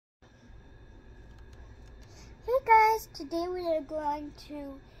guys, today we're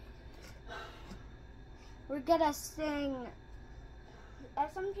gonna sing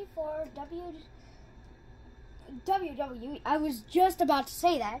Smg4 WWE. I was just about to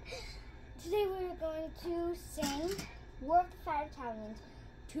say that. Today we're going to sing War of the Fat Italians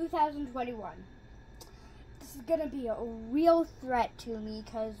 2021. This is gonna be a real threat to me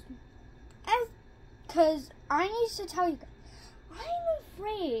because I need to tell you guys, I'm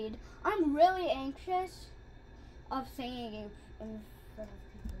afraid, I'm really anxious of singing in front of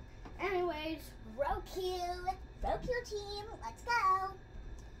people. Anyways, Roku team, let's go.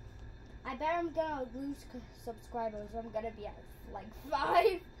 I bet I'm gonna lose subscribers. I'm gonna be at like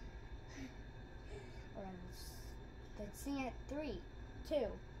 5. Let's sing it. 3, 2,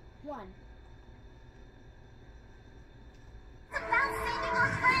 1. It's about saving our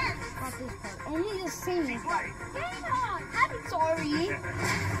friends. Not this part. Only the singing part. Hang on, I'm sorry.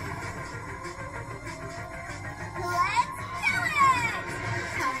 Let's do it!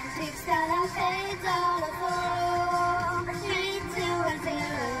 Time ticks down and fades on the floor. 3, 2, 1, 0.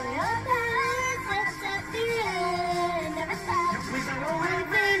 Your past, let's at the end. Never stop. We don't know one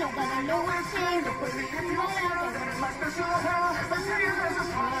thing, nobody know one thing. Don't put it in my head. Like the show, but you guys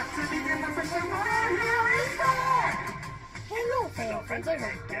are hard to the end of the show. Here is that. Hello, fellow friends. I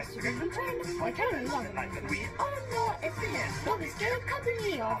hope that you've been trying to find out like we all know it's the end. Don't be scared of cutting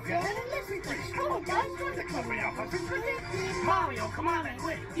me off. You're gonna listen to this. Oh, guys, want to cover up a Mario, come on and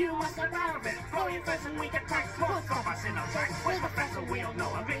win. You must have out of it. Throw your fist and we can crack. Most of us in our track. We're the best of we all know.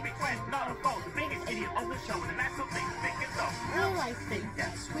 A big friend, not a foe. The biggest idiot on the show. And that's the thing. Think it so. Well, I think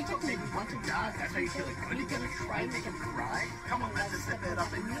that's sweet. Don't make me want to die. That's how you feel it. Really gonna try and make him cry? Come on, let's step it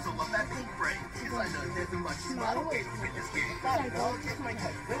up and use all of that big brain. Cause I know there's much smarter ways to win this game. I know just my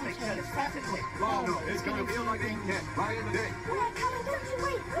type. We'll make sure it's fast and quick. Oh no, it's gonna feel like they can right in the day. We're not coming, don't you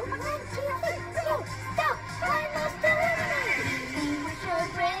wait. 1, 2, 3, go. Stop. I must eliminate. We should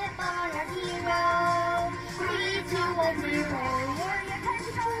rip on our hero. 3, 2, 1, 0. You're your turn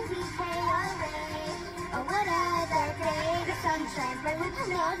to decay away. Oh, what other day? The sun shines bright with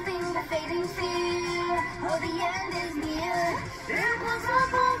nothing but fading fear. Oh, the end is near.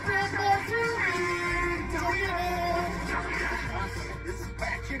 Impossible grip through here. Don't get it. This is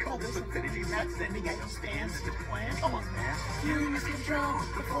back. You call this infinity not sending out your stands to plan. Come on, man. You lose control.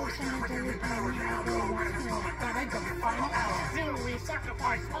 The force and the power now. But I go the final hour. Zero, we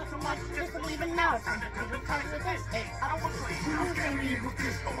sacrifice all too much just to leave it now. Time to do the time with this. Hey, I don't want to leave. You can't leave with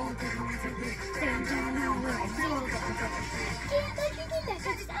this old thing. Stand down now, little zero. Can't let you do that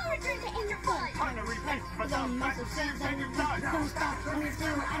because it's our turn to end your fun. Time to repent for the massive sins and your blood. Don't stop, let me do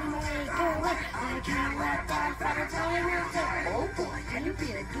anyway. Go away. I can't let that fire time will take. Oh boy, can you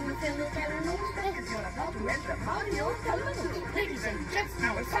feel it? Do you feel it? There are no mistakes. What about to enter Mario? Ladies and gents,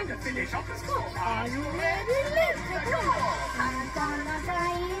 now it's time to finish off the score. Are you ready? Let's go! I'm gonna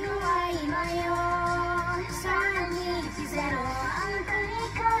fly away, my own. Sorry, she said, oh, I'm gonna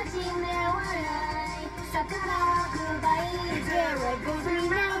cut in there one eye. Stop the clock, goodbye. There it goes me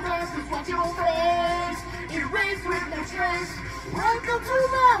now, that's what your face. Erase with no stress. Welcome to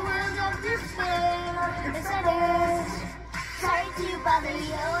my world of despair. Yes, it is. Sorry to bother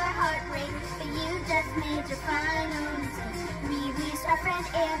your heartbreak, but you just made your final mistake. Release our friend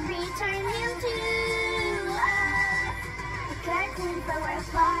and return him to us. The curtain for a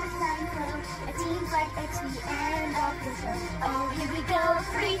boss and flow. It seems like it's the end of the show. Oh, here we go.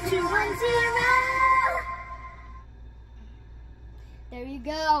 3, 2, 1, 0. There you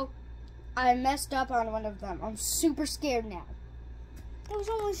go. I messed up on one of them. I'm super scared now. It was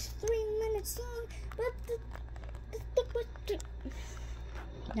almost 3 minutes long, but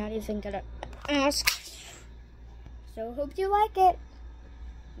not even gonna ask. So hope you like it.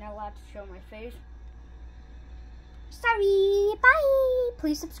 Not allowed to show my face. Sorry. Bye.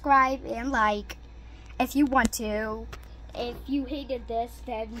 Please subscribe and like if you want to. If you hated this,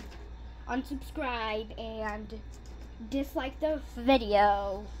 then unsubscribe and dislike the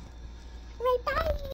video. Right, bye.